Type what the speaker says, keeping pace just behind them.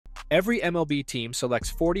Every MLB team selects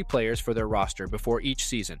 40 players for their roster before each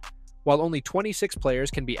season. While only 26 players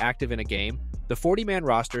can be active in a game, the 40-man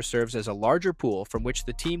roster serves as a larger pool from which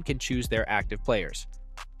the team can choose their active players.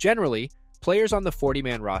 Generally, players on the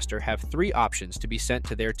 40-man roster have 3 options to be sent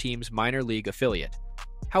to their team's minor league affiliate.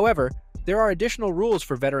 However, there are additional rules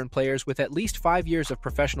for veteran players with at least 5 years of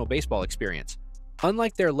professional baseball experience.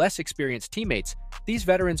 Unlike their less experienced teammates, these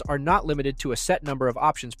veterans are not limited to a set number of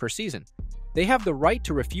options per season. They have the right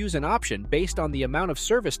to refuse an option based on the amount of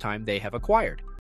service time they have acquired.